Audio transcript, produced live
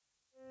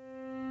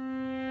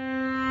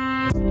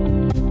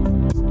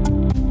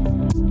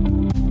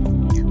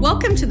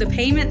Welcome to the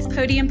Payments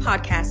Podium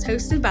podcast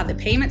hosted by the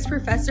payments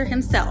professor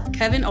himself,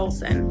 Kevin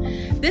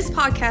Olson. This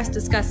podcast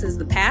discusses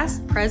the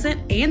past,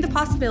 present, and the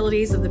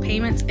possibilities of the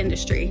payments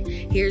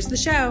industry. Here's the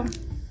show.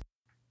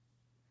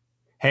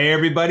 Hey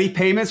everybody,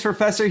 Payments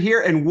Professor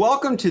here, and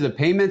welcome to the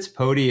Payments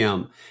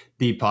Podium,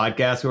 the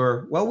podcast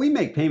where, well, we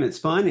make payments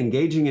fun,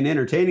 engaging, and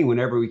entertaining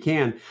whenever we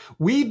can.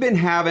 We've been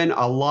having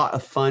a lot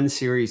of fun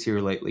series here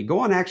lately,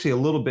 going actually a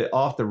little bit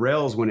off the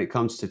rails when it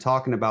comes to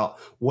talking about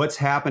what's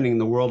happening in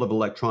the world of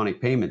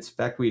electronic payments. In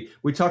fact, we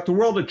talked the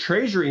world of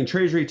treasury and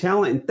treasury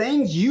talent and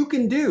things you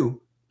can do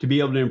to be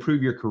able to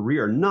improve your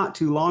career not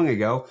too long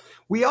ago.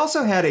 We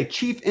also had a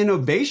chief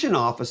innovation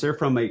officer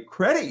from a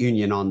credit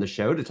union on the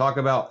show to talk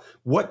about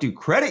what do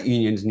credit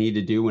unions need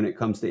to do when it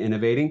comes to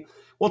innovating.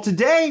 Well,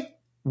 today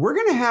we're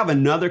going to have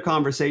another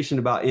conversation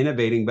about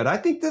innovating, but I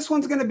think this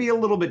one's going to be a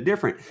little bit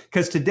different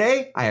because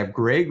today I have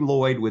Greg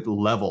Lloyd with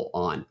Levvel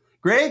on.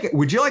 Greg,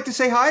 would you like to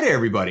say hi to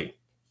everybody?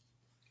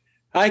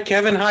 Hi,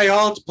 Kevin. Hi,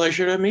 all. It's a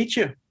pleasure to meet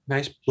you.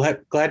 Nice.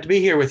 Glad to be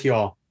here with you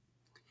all.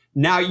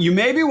 Now, you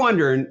may be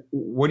wondering,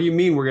 what do you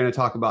mean we're going to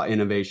talk about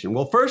innovation?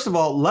 Well, first of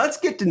all, let's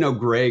get to know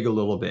Greg a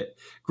little bit.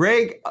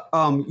 Greg,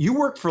 you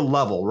work for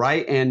Levvel,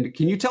 right? And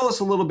can you tell us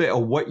a little bit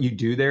of what you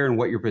do there and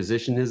what your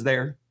position is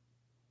there?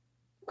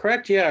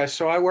 Correct. Yeah.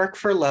 So I work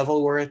for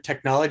Levvel. We're a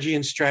technology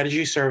and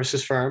strategy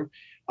services firm.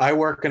 I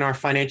work in our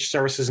financial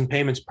services and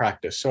payments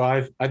practice. So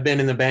I've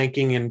been in the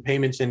banking and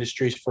payments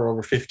industries for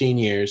over 15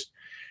 years.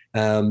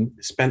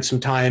 Spent some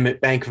time at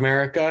Bank of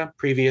America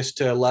previous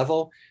to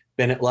Levvel.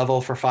 Been at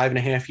Levvel for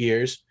 5.5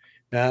 years.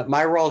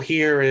 My role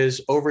here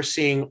is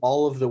overseeing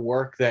all of the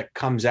work that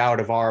comes out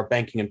of our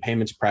banking and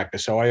payments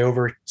practice. So I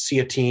oversee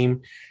a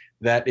team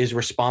that is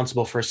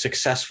responsible for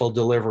successful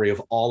delivery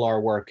of all our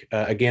work,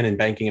 again, in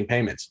banking and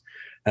payments.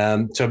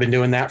 So I've been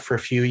doing that for a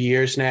few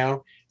years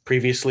now.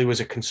 Previously was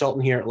a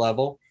consultant here at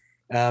Levvel.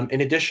 In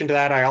addition to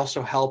that, I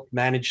also help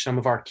manage some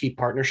of our key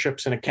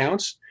partnerships and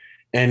accounts.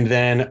 And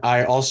then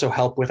I also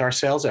help with our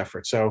sales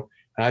efforts. So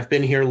I've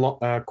been here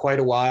quite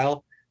a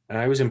while.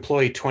 I was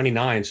employee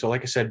 29. So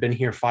like I said, been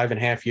here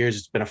 5.5 years.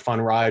 It's been a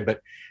fun ride. But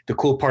the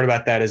cool part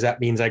about that is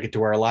that means I get to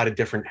wear a lot of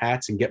different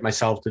hats and get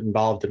myself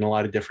involved in a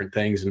lot of different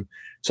things. And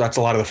so that's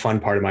a lot of the fun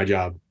part of my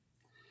job.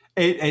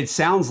 It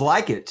sounds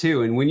like it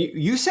too. And when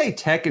you say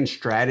tech and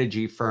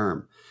strategy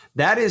firm,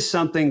 that is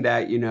something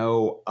that,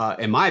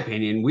 in my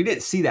opinion, we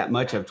didn't see that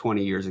much of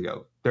 20 years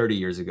ago, 30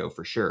 years ago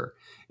for sure.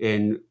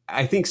 And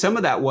I think some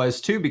of that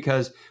was too,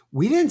 because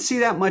we didn't see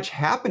that much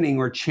happening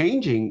or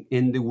changing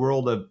in the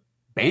world of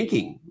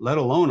banking, let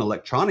alone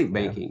electronic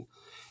banking.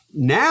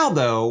 Yeah. Now,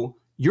 though,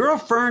 you're a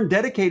firm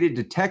dedicated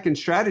to tech and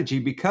strategy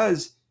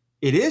because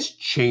it is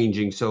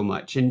changing so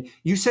much. And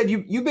you said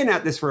you've been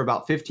at this for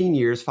about 15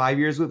 years, 5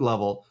 years with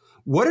Levvel.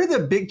 What are the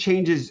big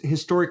changes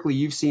historically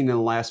you've seen in the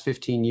last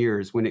 15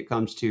 years when it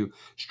comes to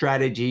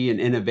strategy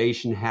and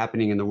innovation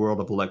happening in the world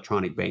of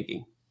electronic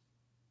banking?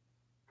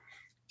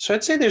 So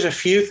I'd say there's a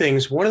few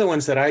things. One of the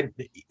ones that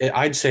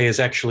I'd say is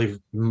actually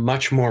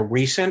much more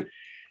recent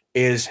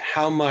is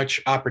how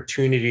much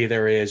opportunity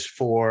there is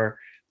for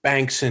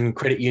banks and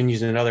credit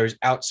unions and others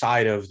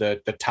outside of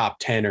the top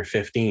 10 or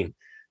 15.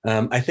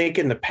 I think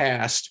in the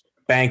past,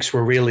 banks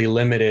were really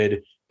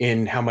limited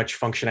in how much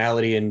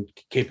functionality and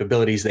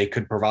capabilities they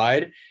could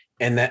provide.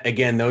 And that,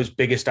 again, those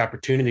biggest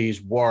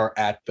opportunities were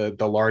at the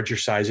larger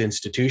size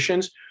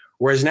institutions.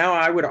 Whereas now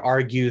I would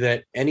argue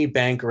that any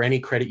bank or any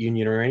credit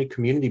union or any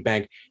community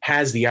bank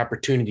has the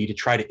opportunity to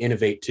try to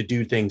innovate, to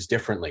do things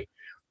differently.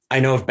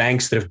 I know of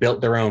banks that have built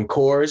their own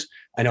cores.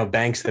 I know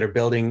banks that are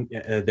building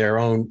their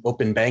own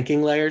open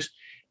banking layers.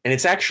 And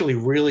it's actually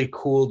really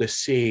cool to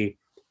see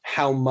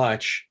how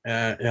much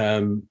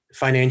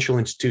financial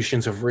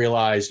institutions have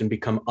realized and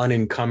become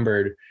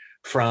unencumbered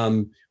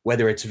from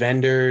whether it's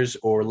vendors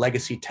or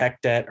legacy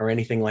tech debt or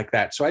anything like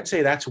that. So I'd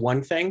say that's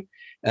one thing.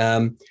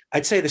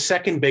 I'd say the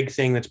second big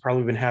thing that's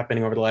probably been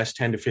happening over the last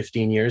 10 to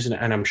 15 years,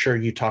 and I'm sure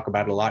you talk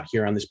about it a lot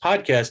here on this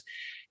podcast,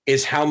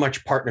 is how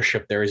much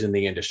partnership there is in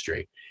the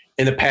industry.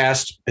 In the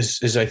past,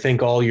 as I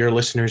think all your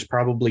listeners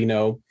probably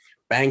know,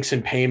 banks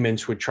and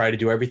payments would try to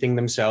do everything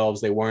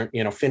themselves. They weren't,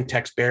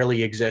 fintechs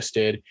barely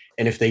existed.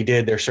 And if they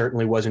did, there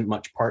certainly wasn't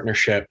much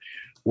partnership.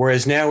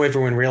 Whereas now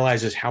everyone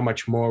realizes how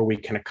much more we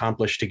can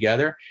accomplish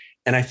together.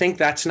 And I think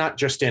that's not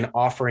just in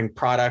offering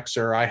products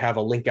or I have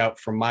a link out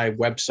from my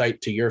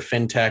website to your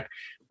fintech,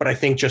 but I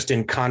think just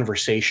in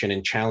conversation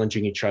and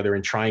challenging each other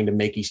and trying to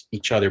make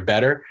each other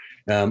better,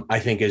 I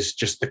think is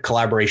just the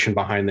collaboration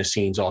behind the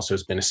scenes also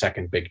has been a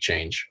second big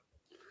change.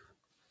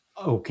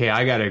 Okay,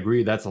 I got to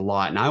agree. That's a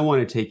lot. And I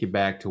want to take you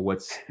back to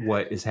what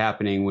is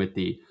happening with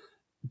the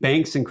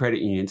banks and credit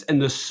unions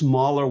and the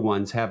smaller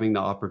ones having the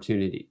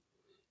opportunity.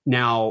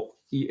 Now,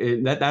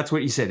 that's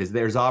what you said, is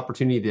there's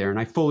opportunity there. And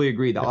I fully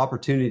agree. The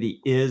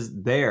opportunity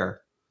is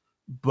there.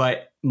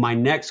 But my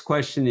next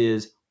question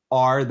is,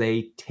 are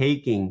they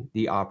taking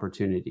the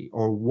opportunity?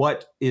 Or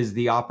what is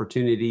the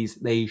opportunities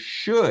they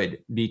should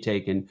be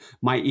taken?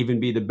 Might even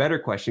be the better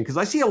question. Because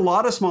I see a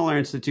lot of smaller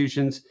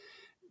institutions,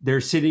 they're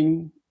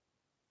sitting,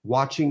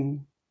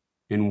 watching,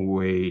 and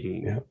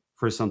waiting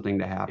for something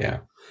to happen. Yeah.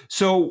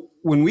 So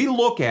when we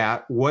look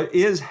at what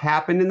is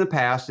happened in the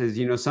past is,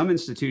 some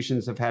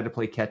institutions have had to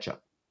play catch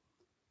up.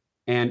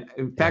 And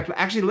in fact,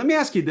 actually, let me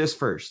ask you this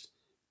first.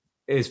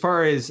 As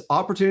far as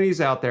opportunities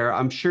out there,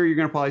 I'm sure you're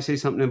going to probably say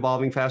something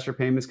involving faster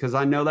payments because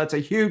I know that's a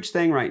huge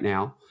thing right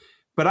now.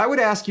 But I would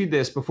ask you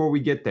this before we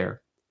get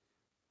there.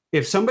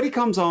 If somebody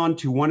comes on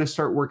to want to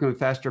start working with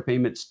faster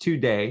payments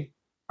today,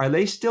 are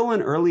they still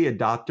an early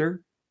adopter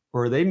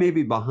or are they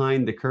maybe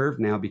behind the curve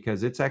now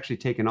because it's actually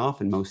taken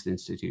off in most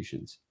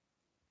institutions?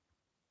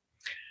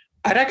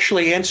 I'd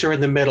actually answer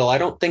in the middle. I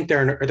don't think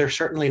they're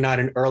certainly not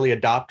an early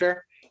adopter,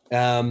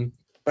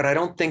 but I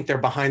don't think they're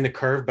behind the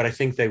curve, but I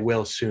think they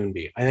will soon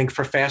be. I think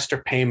for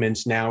faster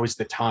payments, now is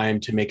the time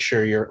to make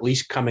sure you're at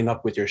least coming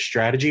up with your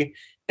strategy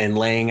and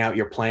laying out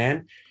your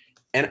plan.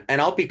 And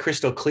I'll be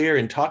crystal clear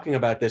in talking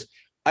about this.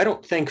 I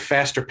don't think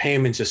faster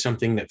payments is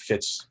something that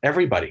fits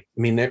everybody.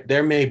 I mean,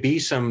 there may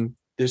be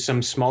there's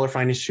some smaller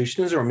financial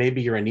institutions, or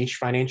maybe you're a niche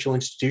financial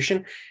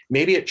institution.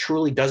 Maybe it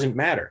truly doesn't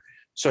matter.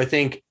 So I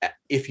think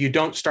if you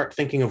don't start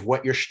thinking of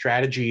what your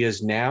strategy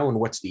is now and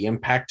what's the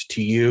impact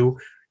to you,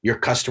 your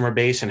customer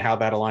base, and how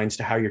that aligns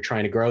to how you're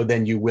trying to grow,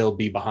 then you will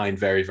be behind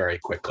very, very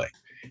quickly.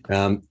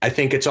 I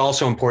think it's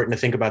also important to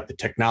think about the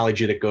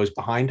technology that goes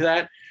behind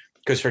that.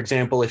 Because, for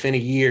example, if in a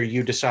year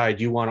you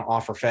decide you want to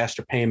offer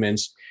faster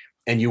payments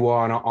and you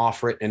want to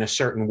offer it in a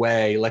certain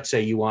way, let's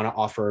say you want to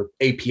offer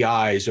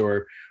APIs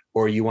or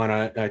you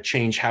want to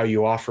change how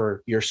you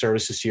offer your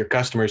services to your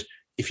customers,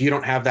 if you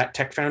don't have that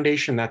tech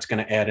foundation, that's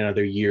going to add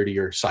another year to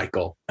your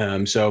cycle.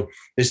 So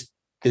this,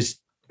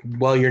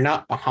 while you're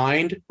not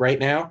behind right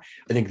now,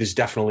 I think there's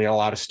definitely a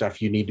lot of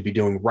stuff you need to be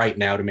doing right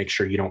now to make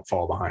sure you don't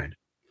fall behind.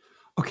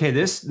 Okay,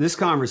 this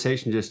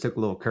conversation just took a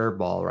little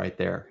curveball right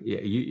there.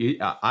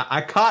 Yeah,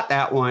 I caught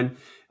that one.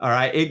 All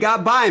right, it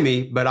got by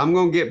me, but I'm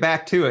going to get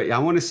back to it. I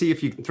want to see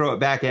if you can throw it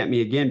back at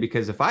me again,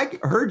 because if I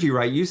heard you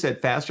right, you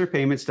said faster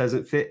payments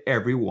doesn't fit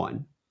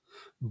everyone,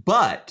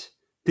 but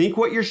think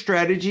what your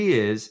strategy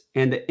is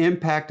and the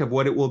impact of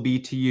what it will be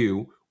to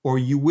you, or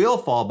you will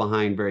fall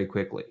behind very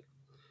quickly.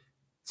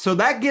 So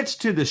that gets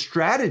to the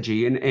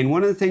strategy. And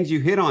one of the things you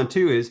hit on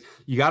too is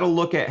you got to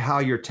look at how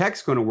your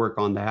tech's going to work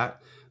on that.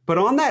 But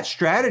on that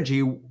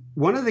strategy,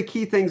 one of the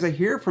key things I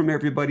hear from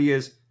everybody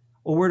is,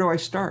 well, where do I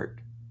start?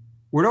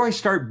 Where do I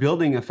start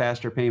building a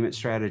faster payment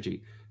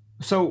strategy?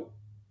 So,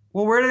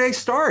 well, where do they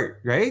start,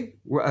 right?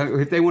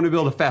 If they want to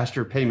build a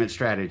faster payment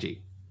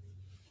strategy.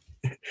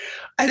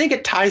 I think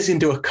it ties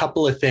into a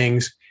couple of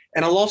things.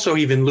 And I'll also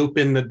even loop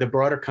in the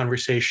broader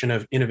conversation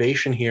of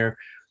innovation here.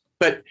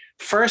 But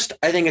first,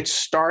 I think it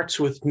starts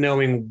with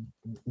knowing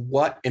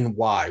what and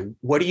why.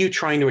 What are you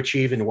trying to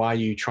achieve and why are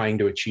you trying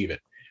to achieve it?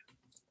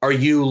 Are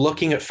you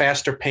looking at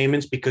faster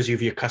payments because you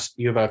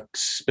have a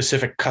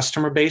specific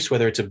customer base,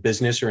 whether it's a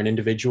business or an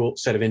individual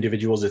set of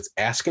individuals that's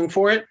asking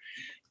for it?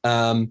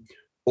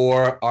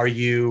 Or are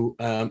you,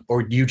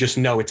 or you just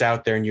know it's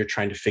out there and you're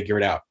trying to figure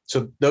it out?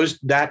 So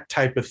that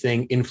type of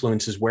thing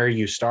influences where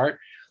you start.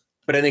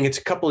 But I think it's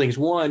a couple of things.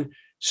 One,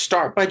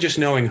 start by just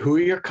knowing who are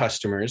your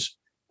customers.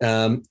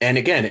 And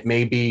again, it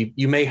may be,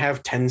 you may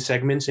have 10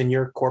 segments in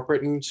your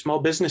corporate and small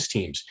business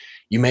teams.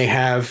 You may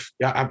have,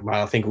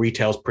 I think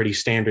retail is pretty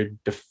standard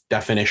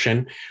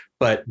definition,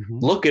 but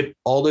look at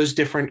all those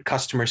different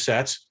customer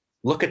sets,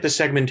 look at the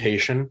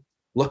segmentation,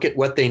 look at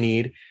what they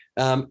need.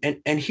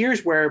 And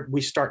here's where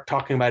we start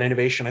talking about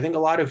innovation. I think a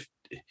lot of,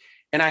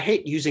 and I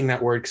hate using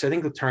that word because I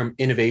think the term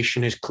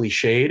innovation is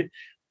cliched,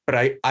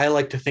 but I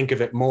like to think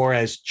of it more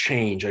as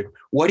change. Like,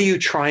 what are you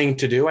trying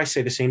to do? I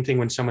say the same thing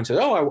when someone says,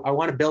 oh, I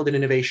want to build an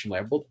innovation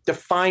lab. Well,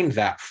 define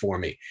that for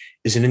me.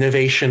 Is an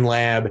innovation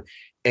lab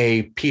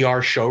a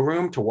PR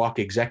showroom to walk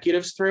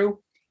executives through?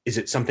 Is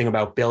it something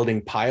about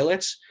building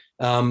pilots?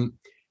 And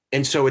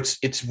so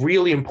it's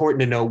really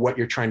important to know what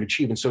you're trying to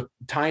achieve. And so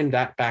tying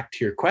that back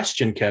to your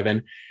question,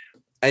 Kevin,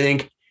 I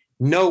think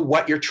know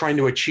what you're trying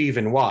to achieve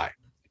and why.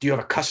 Do you have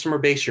a customer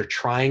base you're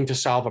trying to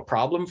solve a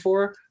problem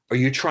for? Are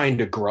you trying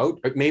to grow?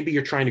 Maybe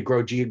you're trying to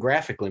grow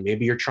geographically.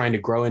 Maybe you're trying to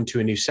grow into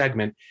a new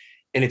segment.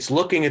 And it's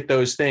looking at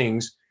those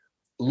things,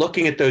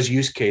 looking at those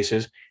use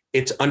cases.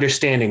 It's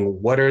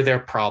understanding what are their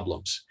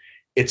problems.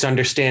 It's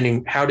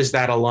understanding how does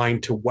that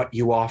align to what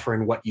you offer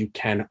and what you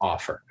can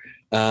offer.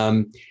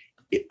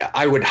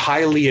 I would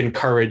highly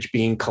encourage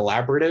being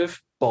collaborative,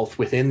 both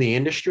within the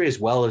industry as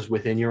well as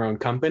within your own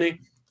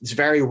company. It's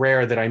very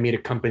rare that I meet a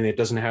company that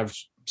doesn't have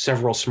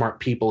several smart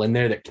people in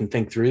there that can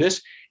think through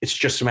this. It's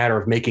just a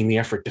matter of making the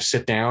effort to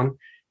sit down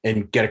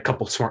and get a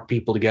couple smart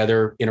people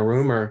together in a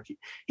room or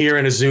here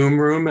in a Zoom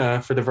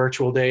room for the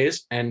virtual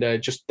days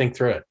and just think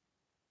through it.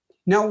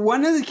 Now,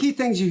 one of the key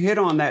things you hit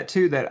on that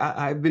too, that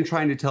I've been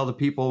trying to tell the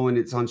people when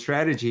it's on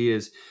strategy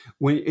is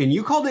and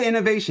you called it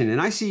innovation,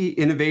 and I see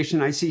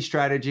innovation, I see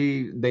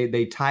strategy,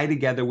 they tie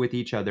together with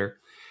each other.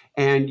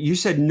 And you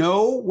said,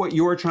 know what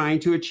you're trying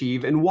to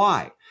achieve and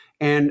why.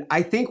 And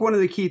I think one of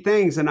the key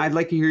things, and I'd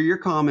like to hear your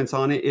comments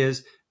on it,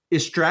 is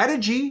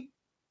strategy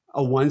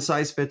a one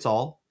size fits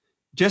all?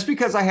 Just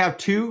because I have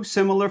two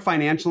similar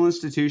financial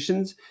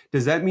institutions,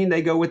 does that mean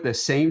they go with the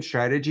same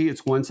strategy?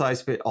 It's one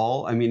size fit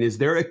all. I mean, is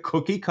there a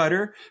cookie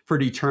cutter for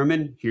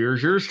determine,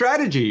 here's your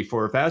strategy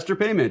for faster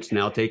payments,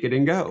 now take it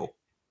and go?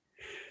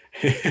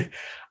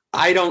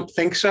 I don't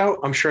think so.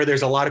 I'm sure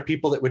there's a lot of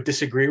people that would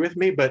disagree with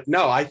me, but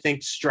no, I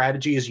think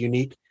strategy is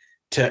unique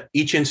to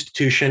each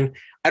institution.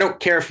 I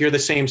don't care if you're the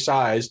same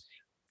size,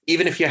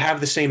 even if you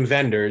have the same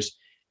vendors.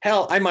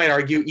 Hell, I might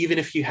argue, even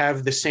if you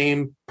have the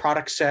same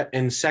product set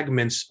and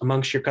segments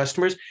amongst your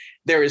customers,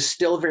 there is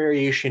still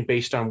variation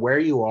based on where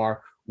you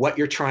are, what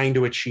you're trying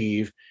to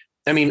achieve.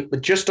 I mean,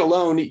 just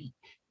alone,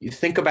 you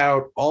think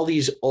about all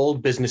these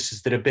old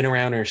businesses that have been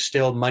around and are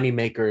still money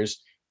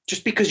makers.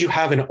 Just because you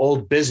have an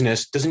old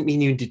business doesn't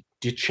mean you need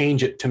to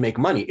change it to make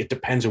money. It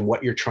depends on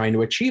what you're trying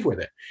to achieve with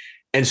it.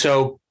 And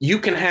so you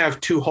can have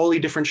two wholly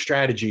different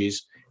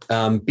strategies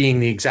being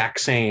the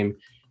exact same.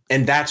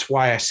 And that's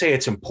why I say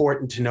it's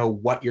important to know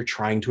what you're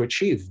trying to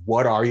achieve.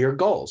 What are your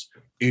goals?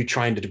 Are you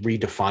trying to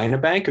redefine a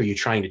bank? Are you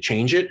trying to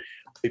change it?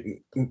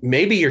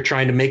 Maybe you're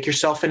trying to make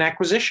yourself an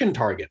acquisition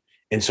target.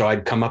 And so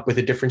I'd come up with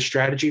a different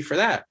strategy for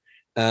that.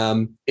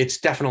 It's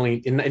definitely,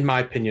 in my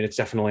opinion, it's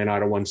definitely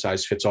not a one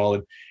size fits all.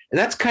 And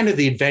that's kind of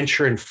the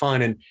adventure and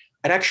fun. And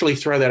I'd actually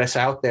throw that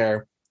out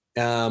there.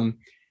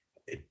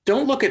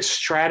 Don't look at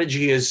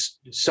strategy as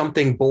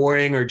something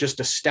boring or just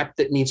a step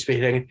that needs to be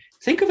taken.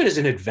 Think of it as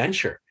an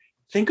adventure.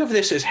 Think of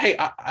this as, hey,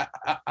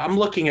 I'm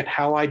looking at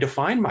how I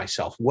define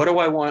myself. What do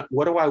I want?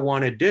 What do I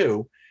want to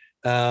do?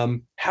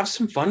 Have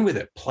some fun with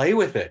it. Play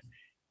with it.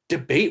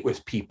 Debate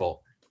with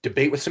people.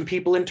 Debate with some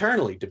people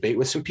internally. Debate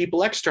with some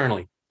people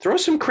externally. Throw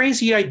some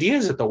crazy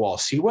ideas at the wall.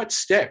 See what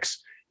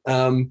sticks.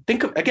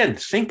 Think of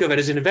it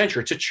as an adventure.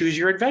 It's a choose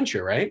your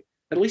adventure, right?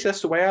 At least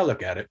that's the way I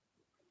look at it.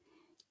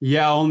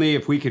 Yeah, only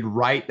if we could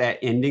write that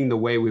ending the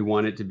way we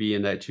want it to be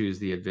in that choose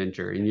the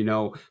adventure.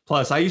 And,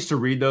 plus I used to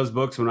read those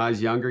books when I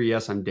was younger.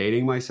 Yes, I'm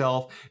dating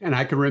myself. And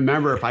I can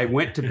remember if I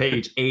went to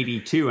page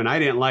 82 and I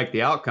didn't like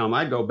the outcome,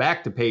 I'd go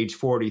back to page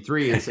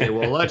 43 and say,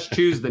 well, let's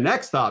choose the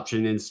next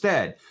option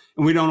instead.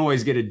 And we don't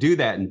always get to do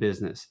that in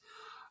business.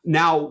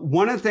 Now,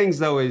 one of the things,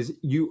 though, is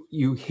you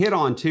hit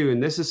on, too,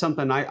 and this is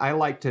something I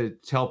like to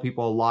tell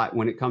people a lot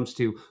when it comes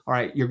to, all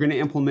right, you're going to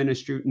implement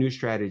a new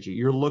strategy.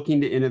 You're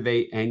looking to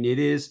innovate, and it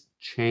is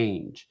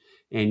change.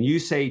 And you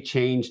say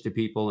change to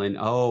people, and,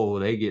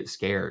 they get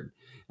scared.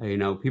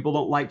 People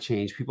don't like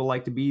change. People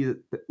like to be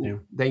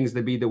things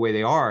to be the way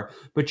they are.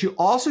 But you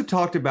also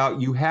talked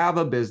about you have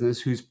a business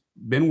who's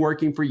been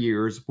working for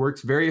years,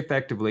 works very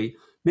effectively.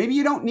 Maybe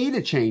you don't need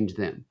to change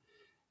them.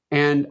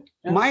 And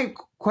my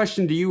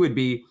question to you would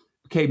be,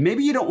 okay,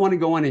 maybe you don't want to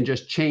go in and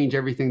just change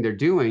everything they're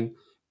doing,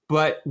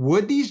 but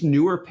would these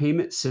newer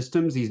payment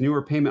systems, these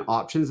newer payment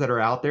options that are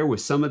out there with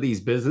some of these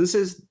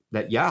businesses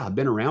that, have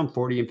been around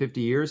 40 and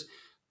 50 years,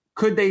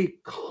 could they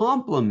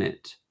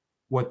complement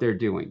what they're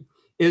doing?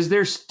 Is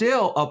there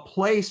still a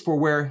place for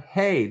where,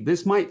 hey,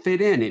 this might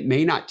fit in? It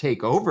may not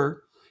take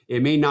over,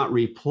 it may not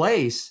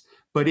replace,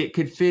 but it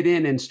could fit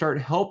in and start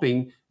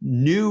helping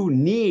new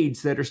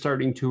needs that are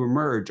starting to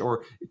emerge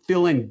or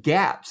fill in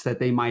gaps that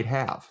they might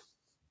have.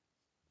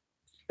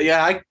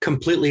 Yeah, I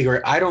completely agree.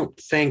 I don't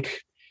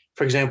think,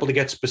 for example, to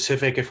get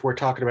specific, if we're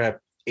talking about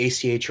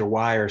ACH or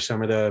Wire or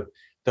some of the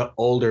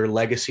older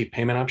legacy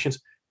payment options,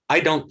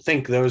 I don't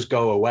think those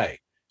go away.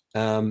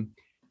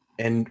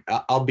 And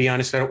I'll be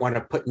honest, I don't want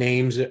to put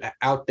names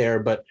out there,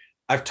 but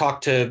I've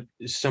talked to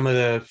some of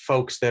the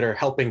folks that are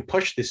helping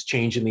push this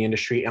change in the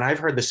industry, and I've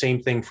heard the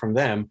same thing from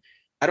them.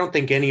 I don't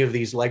think any of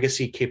these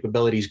legacy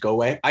capabilities go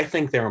away. I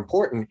think they're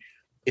important.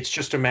 It's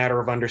just a matter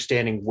of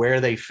understanding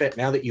where they fit.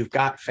 Now that you've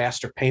got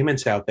faster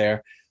payments out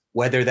there,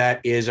 whether that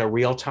is a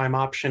real-time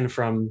option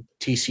from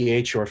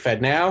TCH or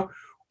FedNow,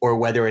 or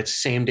whether it's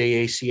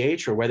same-day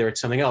ACH, or whether it's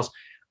something else,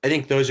 I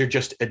think those are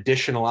just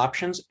additional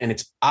options, and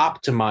it's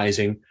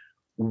optimizing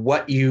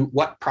what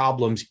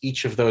problems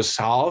each of those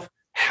solve,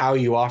 how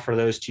you offer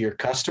those to your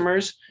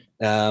customers,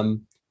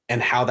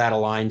 and how that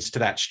aligns to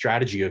that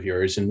strategy of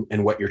yours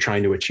and what you're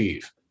trying to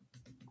achieve.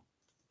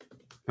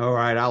 All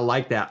right. I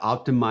like that.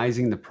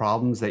 Optimizing the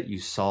problems that you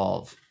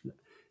solve.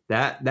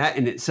 That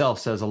in itself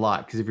says a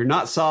lot, because if you're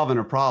not solving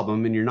a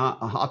problem and you're not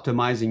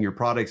optimizing your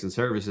products and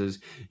services,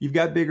 you've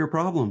got bigger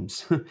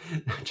problems.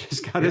 I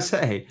just got to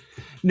say.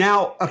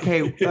 Now,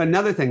 okay,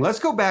 another thing. Let's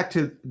go back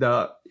to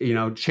the,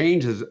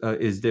 change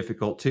is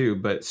difficult too,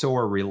 but so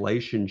are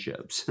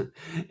relationships,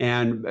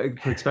 and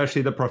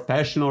especially the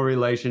professional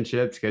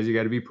relationships, because you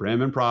got to be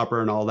prim and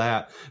proper and all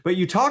that. But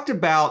you talked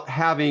about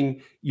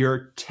having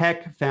your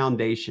tech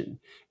foundation.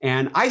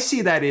 And I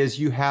see that as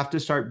you have to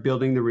start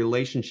building the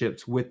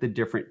relationships with the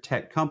different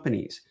tech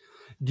companies.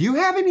 Do you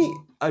have any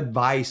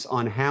advice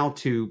on how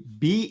to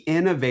be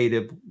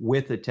innovative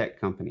with a tech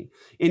company?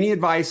 Any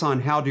advice on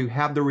how to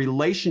have the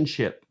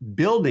relationship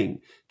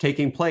building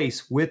taking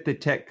place with the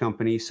tech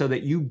company so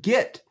that you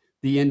get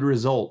the end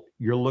result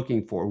you're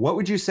looking for? What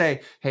would you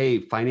say, hey,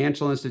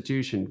 financial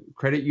institution,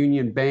 credit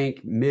union,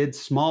 bank, mid,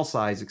 small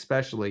size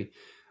especially,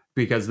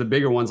 because the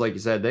bigger ones, like you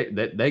said,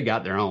 they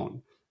got their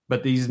own.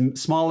 but these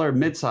smaller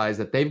mid-size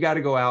that they've got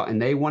to go out and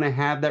they want to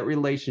have that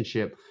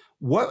relationship.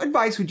 What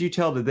advice would you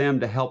tell to them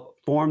to help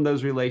form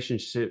those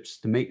relationships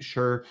to make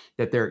sure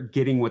that they're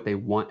getting what they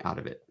want out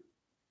of it?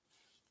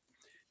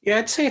 Yeah,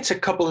 I'd say it's a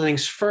couple of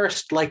things.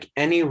 First, like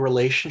any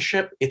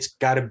relationship, it's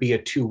got to be a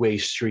two-way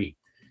street.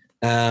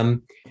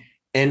 And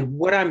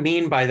what I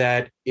mean by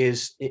that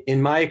is,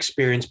 in my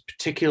experience,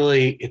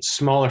 particularly at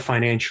smaller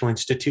financial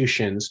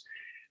institutions,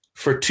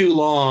 for too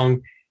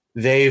long,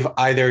 they've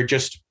either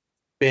just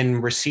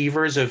been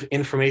receivers of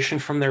information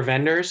from their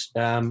vendors,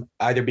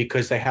 either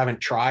because they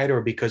haven't tried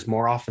or because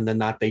more often than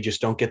not, they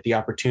just don't get the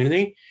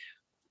opportunity.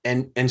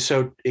 And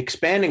so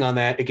expanding on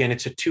that, again,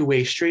 it's a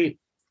two-way street.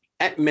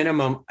 At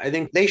minimum, I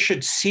think they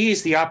should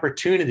seize the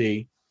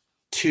opportunity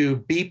to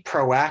be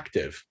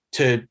proactive,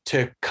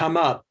 to come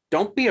up.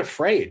 Don't be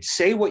afraid.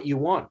 Say what you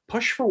want.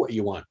 Push for what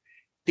you want.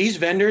 These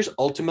vendors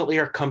ultimately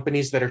are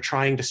companies that are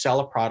trying to sell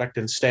a product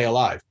and stay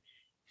alive.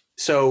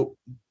 So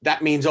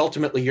that means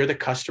ultimately you're the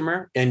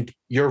customer and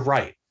you're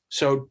right.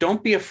 So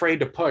don't be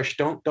afraid to push.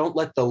 Don't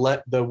let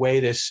the way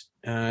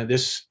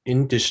this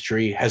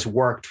industry has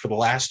worked for the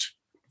last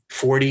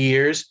 40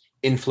 years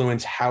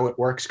influence how it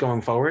works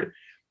going forward.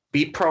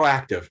 Be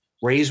proactive.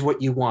 Raise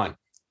what you want.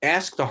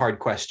 Ask the hard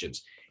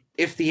questions.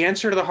 If the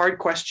answer to the hard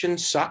question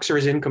sucks or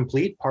is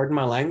incomplete, pardon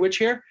my language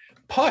here,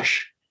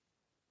 push.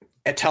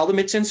 And tell them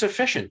it's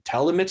insufficient.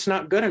 Tell them it's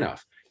not good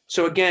enough.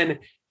 So again,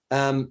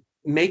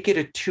 make it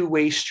a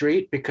two-way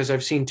street, because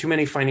I've seen too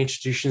many financial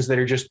institutions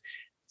that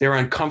they're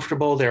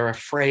uncomfortable, they're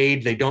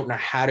afraid, they don't know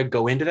how to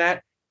go into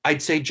that.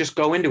 I'd say just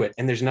go into it.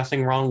 And there's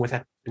nothing wrong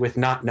with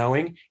not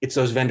knowing. It's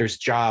those vendors'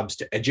 jobs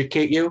to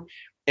educate you.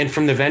 And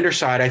from the vendor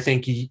side, I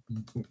think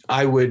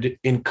I would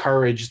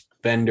encourage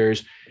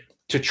vendors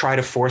to try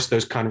to force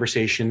those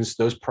conversations,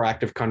 those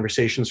proactive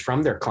conversations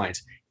from their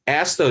clients.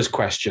 Ask those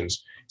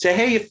questions. Say,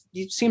 hey,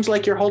 it seems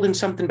like you're holding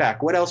something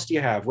back. What else do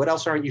you have? What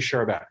else aren't you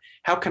sure about?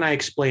 How can I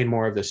explain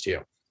more of this to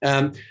you?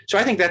 So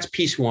I think that's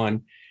piece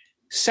one.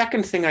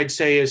 Second thing I'd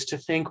say is to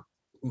think,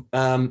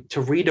 to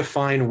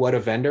redefine what a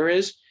vendor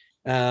is.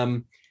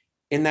 In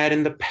that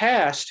in the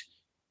past,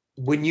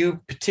 when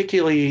you,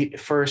 particularly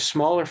for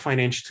smaller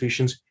financial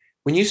institutions,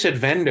 when you said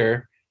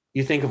vendor,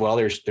 you think of, well,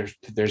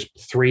 there's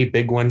three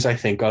big ones I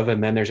think of,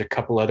 and then there's a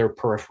couple other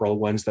peripheral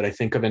ones that I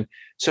think of. And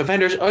so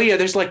vendors, oh yeah,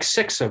 there's like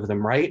 6 of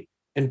them, right?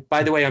 And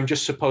by the way, I'm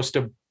just supposed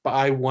to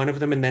buy one of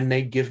them and then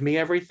they give me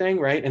everything,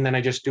 right? And then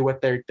I just do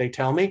what they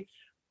tell me.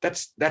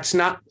 That's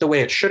not the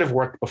way it should have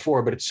worked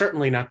before, but it's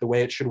certainly not the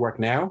way it should work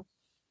now.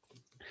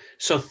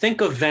 So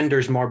think of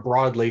vendors more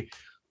broadly,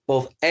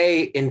 both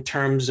A, in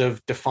terms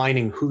of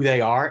defining who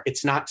they are.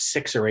 It's not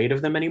 6 or 8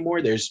 of them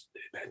anymore. There's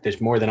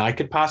more than I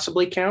could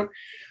possibly count.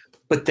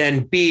 But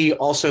then B,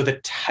 also the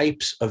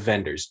types of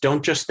vendors.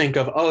 Don't just think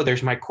of, oh,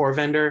 there's my core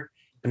vendor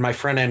and my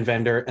front end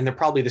vendor, and they're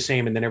probably the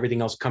same, and then everything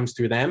else comes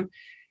through them.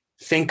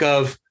 Think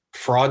of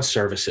fraud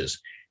services.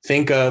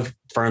 Think of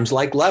firms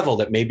like Levvel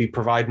that maybe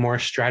provide more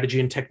strategy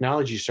and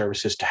technology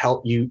services to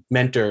help you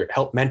mentor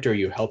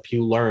you, help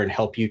you learn,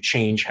 help you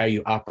change how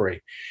you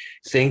operate.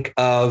 Think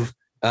of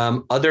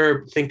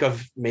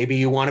maybe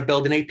you want to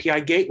build an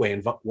API gateway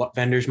and what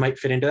vendors might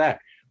fit into that.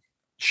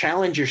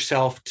 Challenge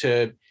yourself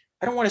to,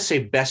 I don't want to say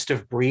best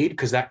of breed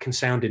because that can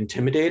sound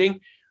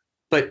intimidating,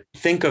 but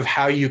think of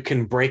how you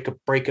can break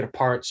it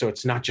apart so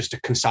it's not just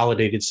a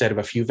consolidated set of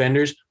a few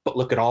vendors, but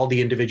look at all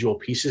the individual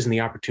pieces and the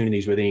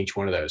opportunities within each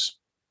one of those.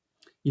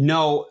 You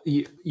know,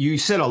 you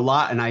said a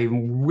lot, and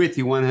I'm with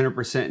you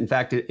 100%. In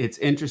fact, it's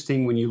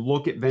interesting when you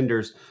look at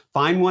vendors,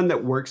 find one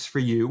that works for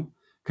you.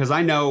 Because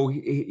I know,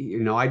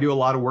 I do a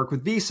lot of work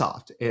with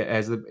Vsoft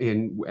as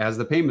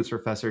the payments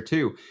professor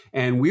too.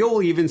 And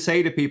we'll even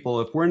say to people,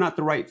 if we're not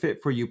the right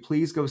fit for you,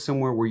 please go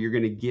somewhere where you're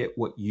going to get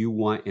what you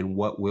want and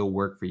what will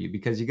work for you,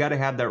 because you got to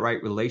have that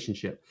right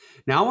relationship.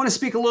 Now, I want to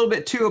speak a little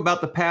bit too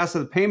about the past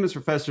of the payments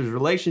professor's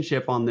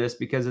relationship on this,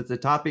 because it's a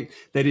topic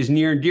that is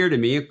near and dear to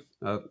me.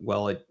 I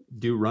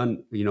do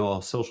run,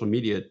 social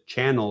media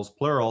channels,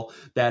 plural,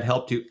 that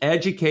help to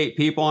educate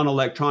people on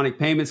electronic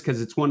payments, because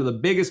it's one of the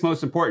biggest,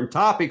 most important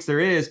topics there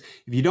is.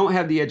 If you don't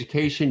have the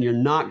education, you're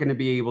not going to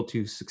be able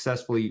to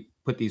successfully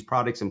put these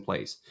products in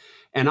place.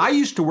 And I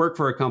used to work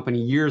for a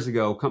company years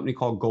ago, a company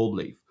called Gold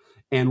Leaf.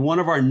 And one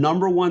of our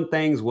number one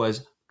things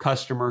was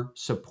customer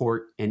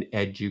support and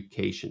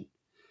education.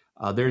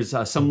 There's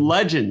some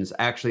legends,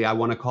 actually, I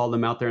want to call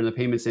them, out there in the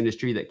payments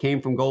industry that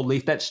came from Gold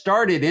Leaf that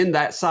started in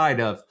that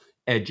side of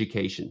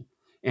education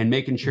and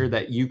making sure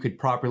that you could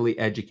properly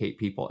educate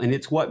people. And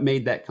it's what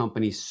made that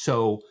company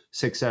so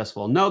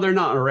successful. No, they're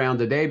not around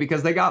today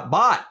because they got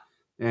bought.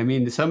 I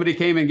mean, somebody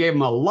came and gave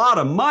them a lot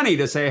of money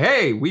to say,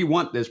 hey, we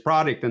want this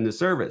product and the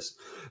service.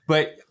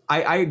 But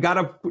I got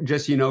to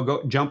just,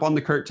 go jump on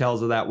the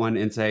curtails of that one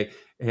and say,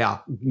 yeah,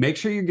 make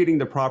sure you're getting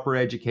the proper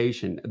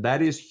education.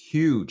 That is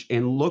huge.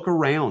 And look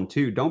around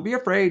too. Don't be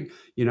afraid.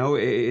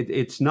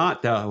 It's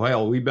not,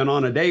 well, we've been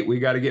on a date, we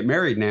got to get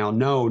married now.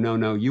 No.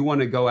 You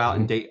want to go out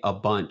and date a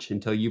bunch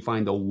until you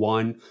find the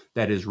one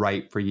that is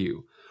right for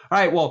you. All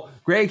right. Well,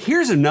 Greg,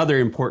 here's another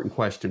important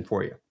question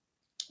for you.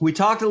 We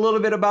talked a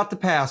little bit about the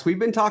past. We've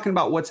been talking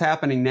about what's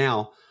happening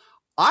now.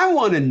 I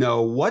want to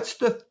know, what's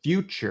the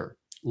future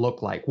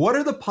look like? What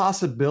are the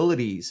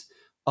possibilities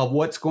of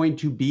what's going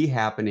to be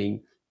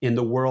happening in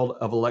the world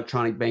of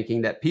electronic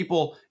banking that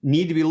people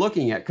need to be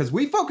looking at? Because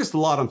we focused a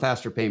lot on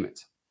faster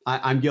payments.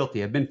 I'm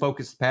guilty. I've been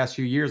focused the past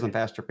few years on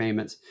faster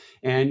payments.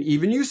 And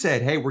even you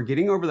said, hey, we're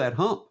getting over that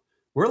hump.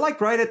 We're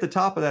like right at the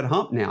top of that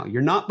hump now.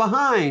 You're not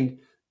behind,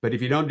 but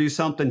if you don't do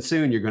something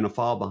soon, you're going to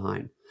fall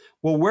behind.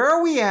 Well, where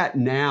are we at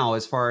now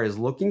as far as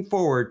looking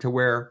forward to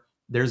where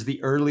there's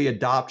the early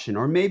adoption?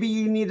 Or maybe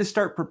you need to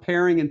start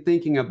preparing and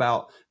thinking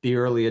about the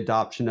early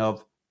adoption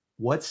of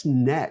what's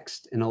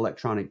next in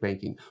electronic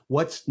banking?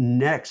 What's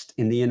next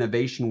in the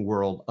innovation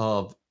world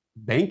of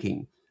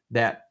banking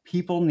that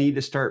people need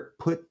to start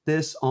put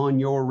this on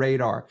your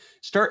radar?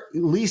 Start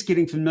at least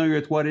getting familiar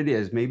with what it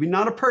is. Maybe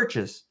not a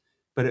purchase,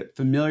 but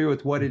familiar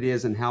with what it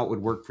is and how it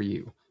would work for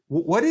you.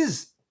 What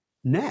is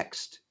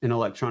next in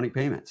electronic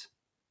payments?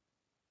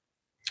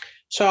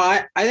 So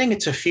I think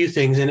it's a few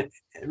things. And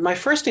my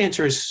first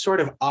answer is sort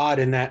of odd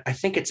in that I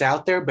think it's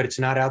out there, but it's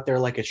not out there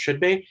like it should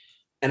be.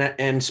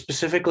 And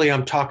specifically,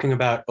 I'm talking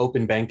about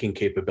open banking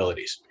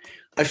capabilities.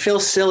 I feel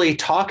silly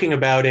talking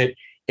about it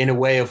in a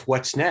way of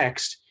what's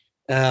next,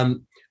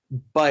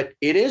 but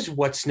it is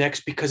what's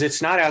next because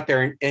it's not out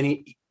there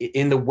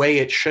in the way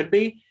it should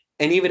be.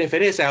 And even if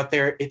it is out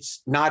there,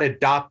 it's not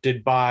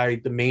adopted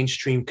by the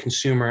mainstream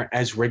consumer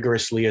as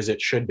rigorously as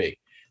it should be.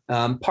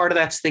 Part of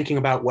that's thinking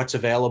about what's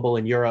available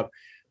in Europe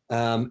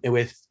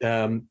with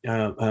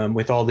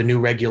all the new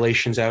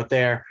regulations out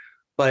there.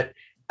 But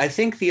I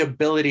think the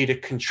ability to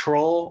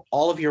control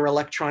all of your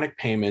electronic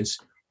payments,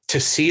 to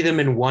see them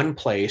in one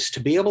place, to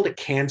be able to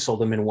cancel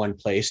them in one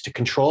place, to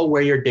control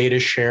where your data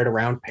is shared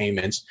around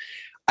payments,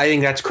 I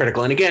think that's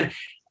critical. And again,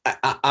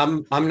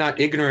 I'm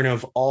not ignorant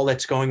of all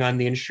that's going on in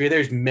the industry.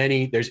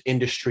 There's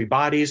industry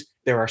bodies.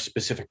 There are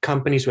specific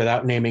companies,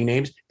 without naming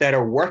names, that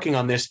are working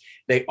on this.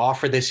 They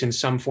offer this in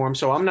some form.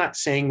 So I'm not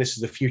saying this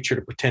is the future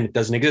to pretend it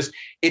doesn't exist.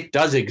 It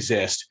does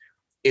exist.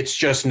 It's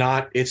just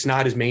not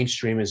as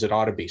mainstream as it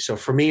ought to be. So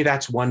for me,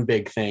 that's one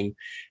big thing.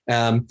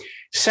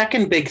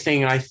 Second big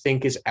thing I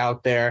think is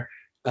out there,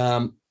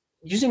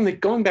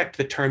 going back to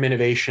the term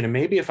innovation, and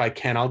maybe if I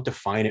can, I'll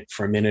define it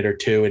for a minute or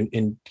two.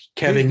 And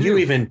Kevin, you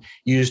even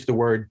used the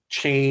word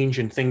change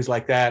and things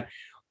like that.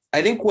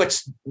 I think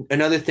what's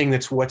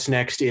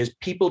next is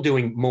people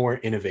doing more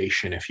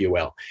innovation, if you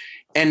will.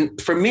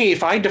 And for me,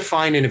 if I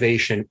define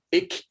innovation,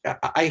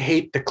 I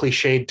hate the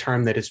cliched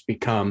term that it's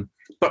become,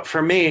 but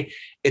for me,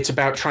 it's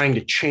about trying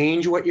to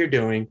change what you're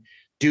doing,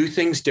 do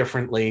things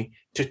differently,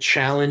 to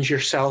challenge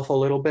yourself a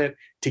little bit,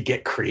 to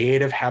get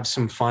creative, have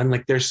some fun.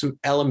 Like there's some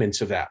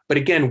elements of that. But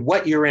again,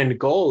 what your end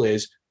goal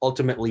is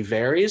ultimately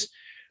varies.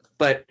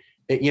 But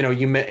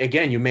you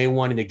may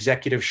want an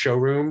executive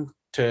showroom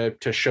to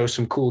show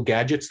some cool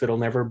gadgets that'll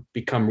never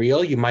become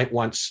real. You might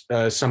want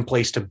some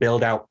place to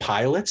build out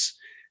pilots.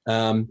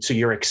 So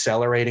you're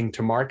accelerating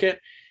to market.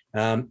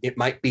 It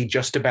might be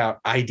just about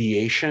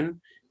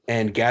ideation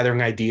and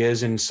gathering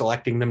ideas and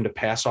selecting them to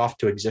pass off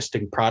to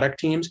existing product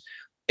teams.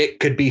 It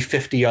could be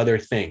 50 other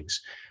things.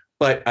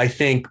 But I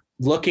think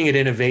looking at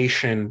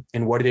innovation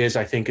and what it is,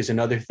 I think is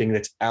another thing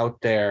that's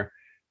out there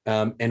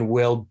and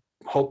will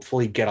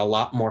hopefully get a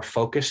lot more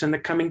focus in the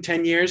coming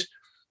 10 years.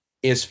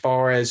 As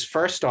far as,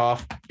 first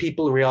off,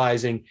 people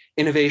realizing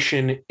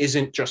innovation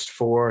isn't just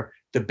for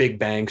the big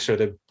banks or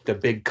the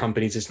big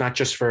companies. It's not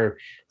just for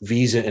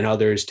Visa and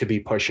others to be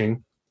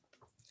pushing.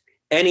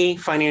 Any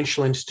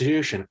financial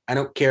institution, I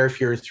don't care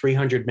if you're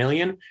 300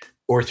 million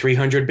or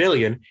 300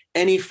 billion,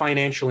 any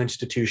financial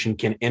institution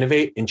can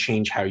innovate and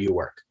change how you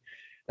work.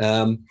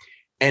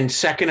 And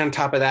second, on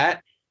top of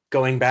that,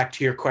 going back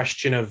to your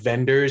question of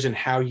vendors and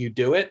how you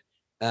do it,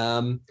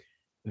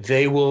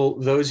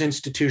 those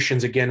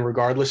institutions, again,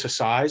 regardless of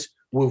size,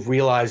 will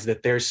realize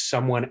that there's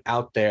someone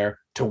out there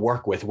to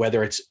work with,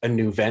 whether it's a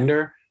new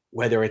vendor,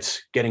 whether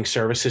it's getting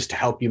services to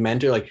help you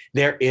mentor. Like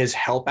there is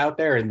help out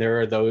there, and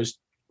there are those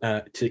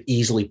to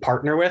easily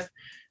partner with.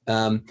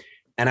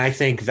 And I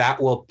think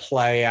that will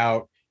play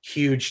out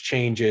huge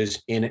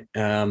changes in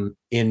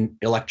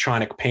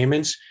electronic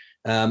payments.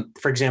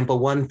 For example,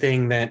 one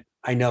thing that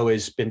I know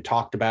has been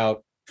talked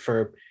about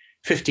for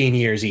 15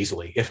 years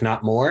easily, if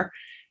not more,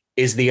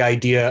 is the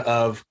idea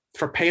of,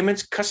 for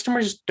payments,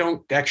 customers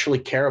don't actually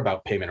care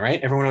about payment,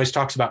 right? Everyone always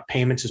talks about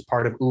payments as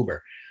part of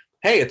Uber.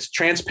 Hey, it's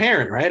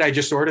transparent, right? I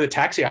just order the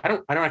taxi. I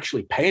don't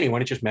actually pay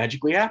anyone. It just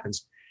magically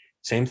happens.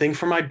 Same thing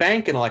for my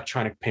bank and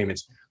electronic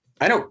payments.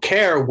 I don't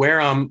care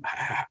where I'm,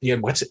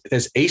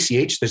 there's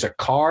ACH, there's a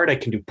card, I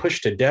can do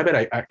push to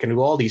debit, I can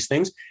do all these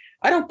things.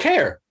 I don't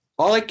care.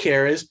 All I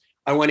care is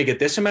I want to get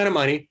this amount of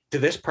money to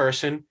this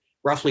person,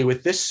 roughly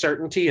with this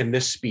certainty and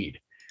this speed.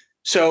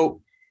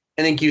 So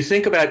I think you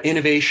think about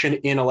innovation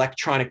in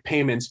electronic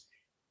payments,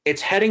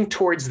 it's heading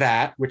towards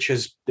that, which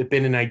has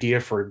been an idea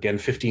for, again,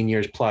 15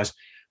 years plus.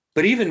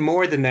 But even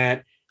more than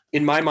that,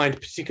 in my mind,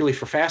 particularly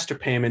for faster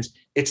payments,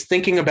 it's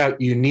thinking about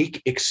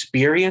unique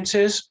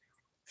experiences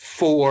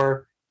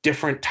for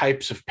different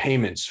types of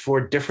payments,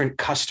 for different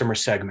customer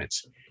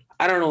segments.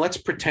 I don't know, let's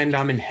pretend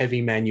I'm in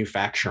heavy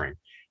manufacturing.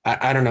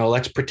 I don't know,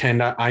 let's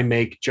pretend I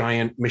make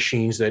giant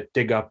machines that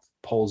dig up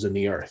holes in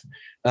the earth.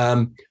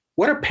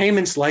 What are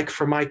payments like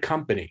for my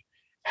company?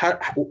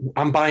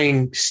 I'm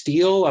buying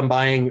steel.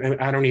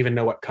 I don't even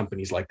know what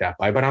companies like that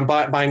buy, but I'm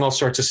buying all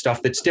sorts of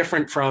stuff that's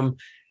different from,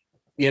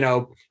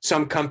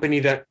 some company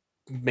that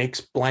makes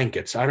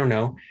blankets. I don't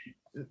know.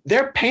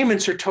 Their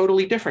payments are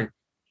totally different.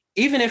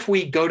 Even if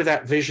we go to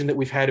that vision that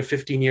we've had of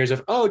 15 years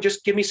of,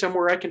 just give me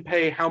somewhere I can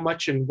pay how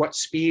much and what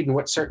speed and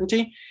what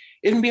certainty,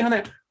 even beyond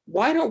that,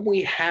 why don't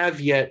we have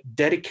yet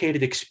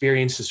dedicated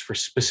experiences for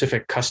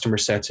specific customer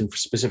sets and for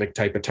specific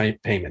type of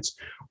payments?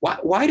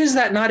 Why does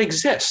that not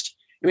exist?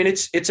 I mean,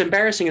 it's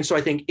embarrassing. And so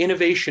I think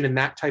innovation in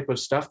that type of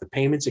stuff, the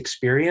payments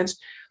experience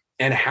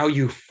and how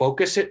you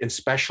focus it and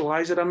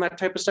specialize it on that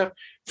type of stuff,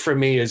 for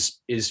me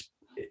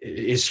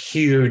is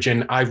huge.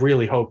 And I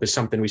really hope is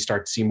something we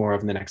start to see more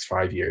of in the next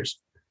 5 years.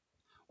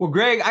 Well,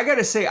 Greg, I got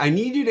to say, I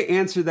need you to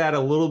answer that a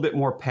little bit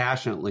more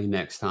passionately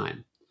next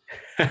time.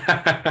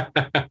 I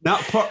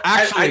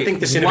think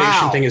this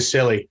innovation thing is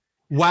silly.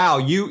 Wow,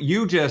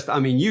 you just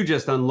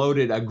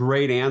unloaded a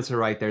great answer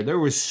right there. There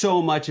was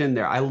so much in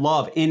there. I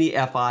love any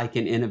FI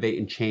can innovate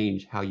and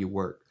change how you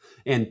work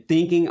and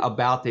thinking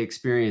about the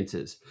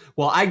experiences.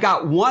 Well, I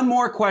got one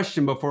more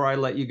question before I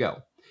let you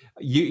go.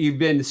 You've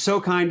been so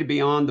kind to be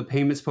on the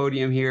payments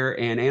podium here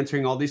and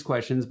answering all these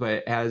questions,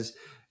 but as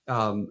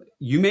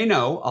you may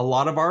know, a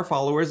lot of our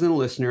followers and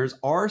listeners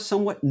are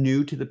somewhat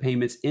new to the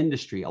payments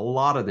industry, a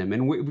lot of them.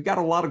 And we've got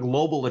a lot of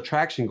global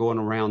attraction going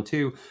around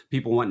too.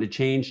 People wanting to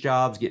change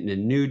jobs, getting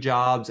into new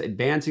jobs,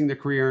 advancing their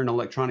career in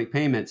electronic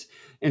payments.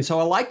 And so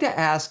I like to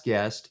ask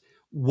guests,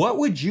 what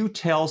would you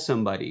tell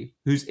somebody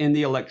who's in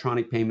the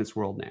electronic payments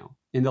world now,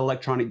 in the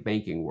electronic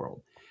banking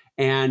world,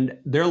 and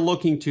they're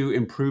looking to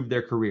improve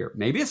their career?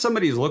 Maybe if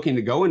somebody's looking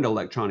to go into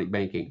electronic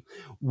banking,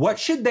 what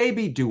should they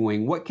be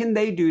doing? What can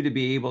they do to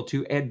be able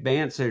to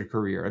advance their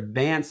career,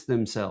 advance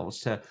themselves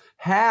to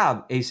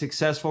have a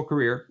successful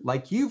career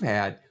like you've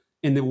had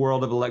in the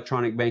world of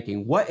electronic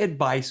banking? What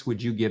advice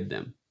would you give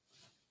them?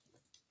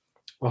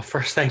 Well,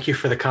 first, thank you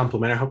for the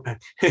compliment. I hope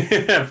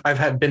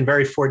I've been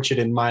very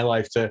fortunate in my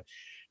life to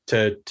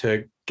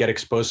get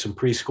exposed to some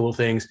preschool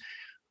things.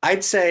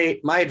 I'd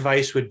say my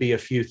advice would be a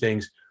few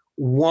things.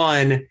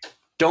 One,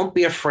 don't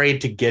be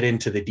afraid to get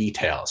into the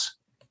details.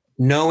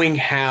 Knowing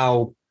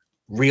how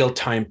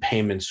real-time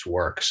payments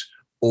works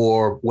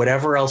or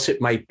whatever else it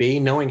might be,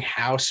 knowing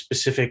how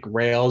specific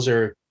rails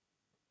or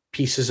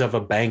pieces of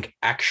a bank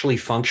actually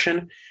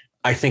function,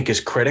 I think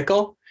is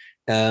critical.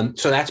 So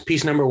that's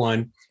piece number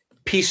one.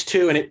 Piece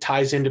two, and it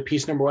ties into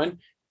piece number one,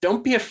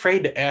 don't be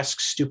afraid to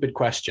ask stupid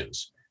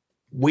questions.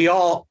 We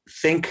all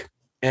think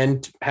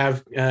and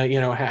have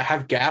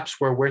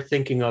gaps where we're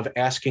thinking of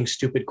asking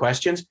stupid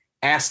questions.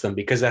 Ask them,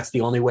 because that's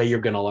the only way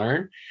you're going to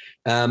learn.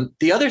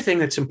 The other thing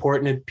that's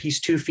important, and piece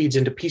two feeds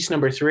into piece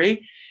number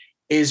three,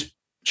 is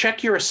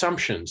check your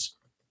assumptions.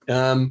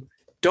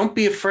 Don't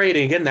be afraid.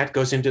 And again, that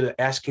goes into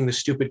asking the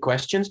stupid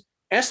questions.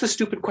 Ask the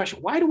stupid question.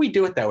 Why do we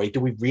do it that way? Do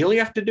we really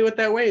have to do it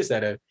that way? Is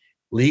that a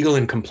legal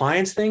and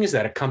compliance thing? Is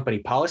that a company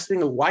policy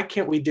thing? Why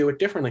can't we do it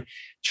differently?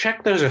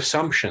 Check those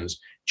assumptions.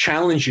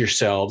 Challenge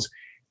yourselves.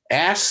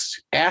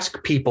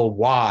 Ask people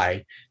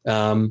why,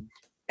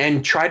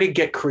 and try to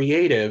get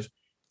creative.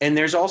 And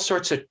there's all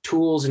sorts of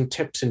tools and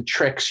tips and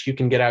tricks you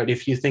can get out.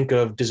 If you think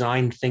of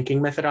design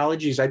thinking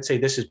methodologies, I'd say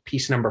this is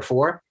piece number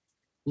 4.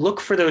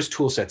 Look for those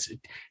tool sets.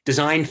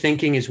 Design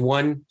thinking is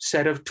one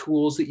set of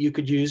tools that you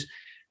could use.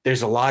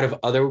 There's a lot of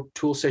other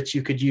tool sets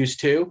you could use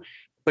too,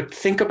 but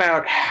think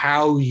about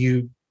how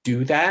you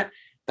do that,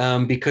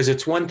 because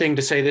it's one thing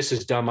to say, this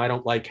is dumb, I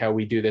don't like how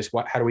we do this,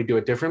 how do we do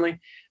it differently?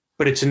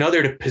 But it's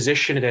another to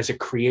position it as a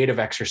creative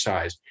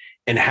exercise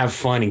and have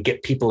fun and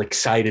get people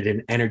excited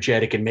and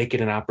energetic and make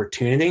it an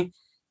opportunity.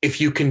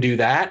 If you can do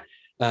that,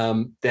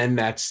 then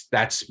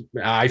that's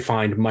I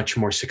find much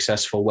more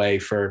successful way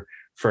for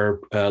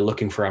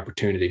looking for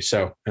opportunities.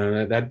 So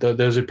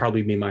those would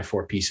probably be my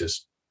 4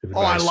 pieces.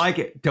 Oh, I like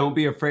it. Don't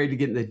be afraid to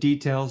get in the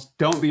details.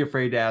 Don't be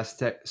afraid to ask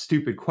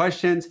stupid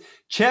questions.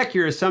 Check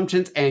your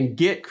assumptions and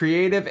get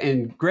creative.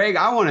 And Greg,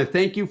 I want to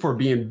thank you for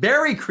being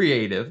very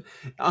creative,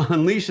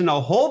 unleashing a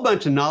whole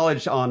bunch of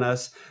knowledge on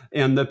us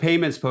in the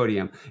Payments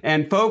Podium.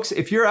 And folks,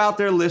 if you're out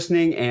there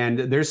listening and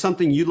there's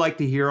something you'd like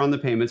to hear on the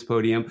Payments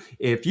Podium,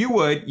 if you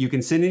would, you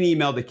can send an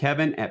email to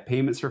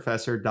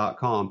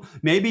kevin@paymentsprofessor.com.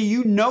 Maybe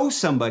you know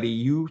somebody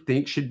you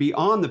think should be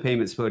on the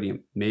Payments Podium.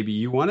 Maybe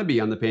you want to be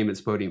on the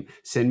Payments Podium.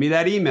 Send me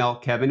that email,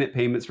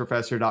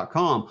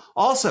 kevin@paymentsprofessor.com.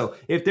 Also,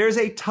 if there's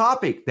a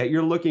topic that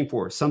you're looking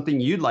for,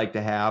 something you'd like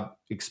to have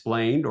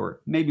explained,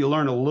 or maybe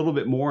learn a little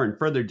bit more in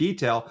further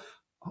detail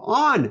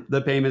on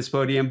the Payments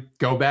Podium,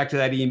 go back to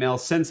that email,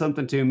 send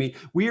something to me.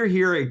 We are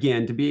here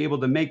again to be able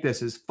to make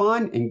this as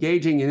fun,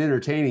 engaging, and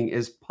entertaining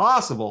as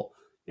possible.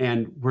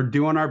 And we're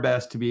doing our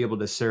best to be able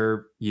to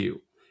serve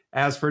you.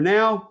 As for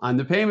now, I'm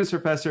the Payments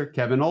Professor,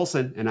 Kevin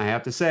Olson, and I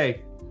have to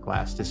say,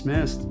 class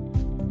dismissed.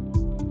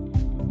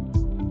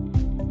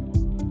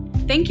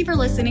 Thank you for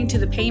listening to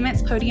the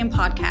Payments Podium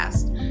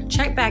podcast.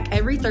 Check back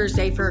every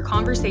Thursday for a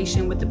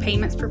conversation with the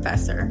payments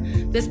professor.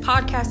 This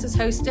podcast is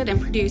hosted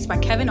and produced by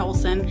Kevin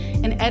Olson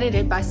and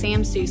edited by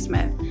Sam Sue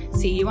Smith.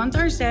 See you on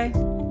Thursday.